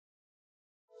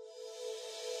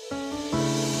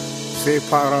Se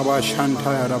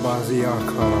parabashantaya rabazia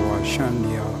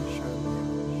karabashandia.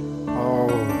 Oh,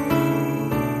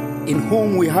 in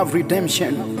whom we have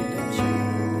redemption,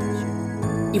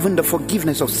 even the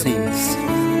forgiveness of sins.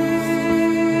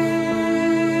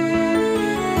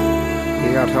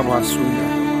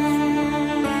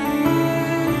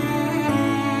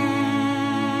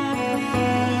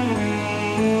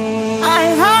 I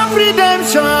have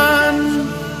redemption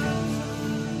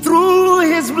through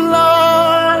His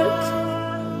blood.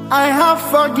 I have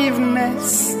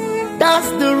forgiveness. That's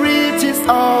the riches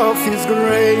of His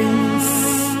grace.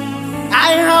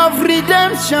 I have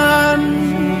redemption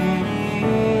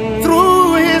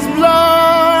through His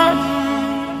blood.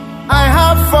 I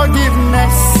have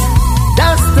forgiveness.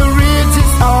 That's the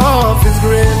riches of His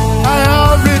grace. I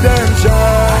have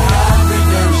redemption.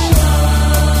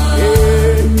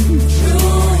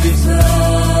 Through His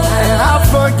blood. I have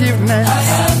forgiveness.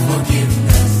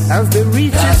 That's the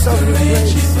riches of His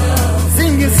grace.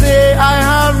 Sing and say, I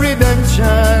have redemption.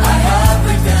 I have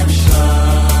redemption.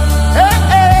 Hey,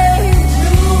 hey.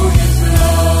 Through His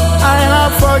blood. I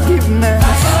have forgiveness.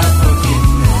 I have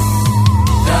forgiveness.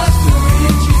 That's the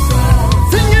riches of.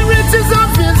 Sing the riches of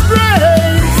His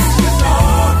grace.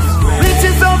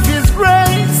 Riches of His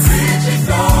grace. Riches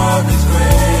of His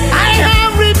grace. I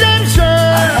have redemption.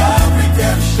 I have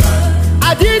redemption.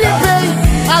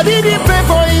 I didn't pay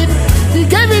for it. He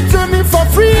gave it to me for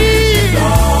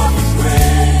free.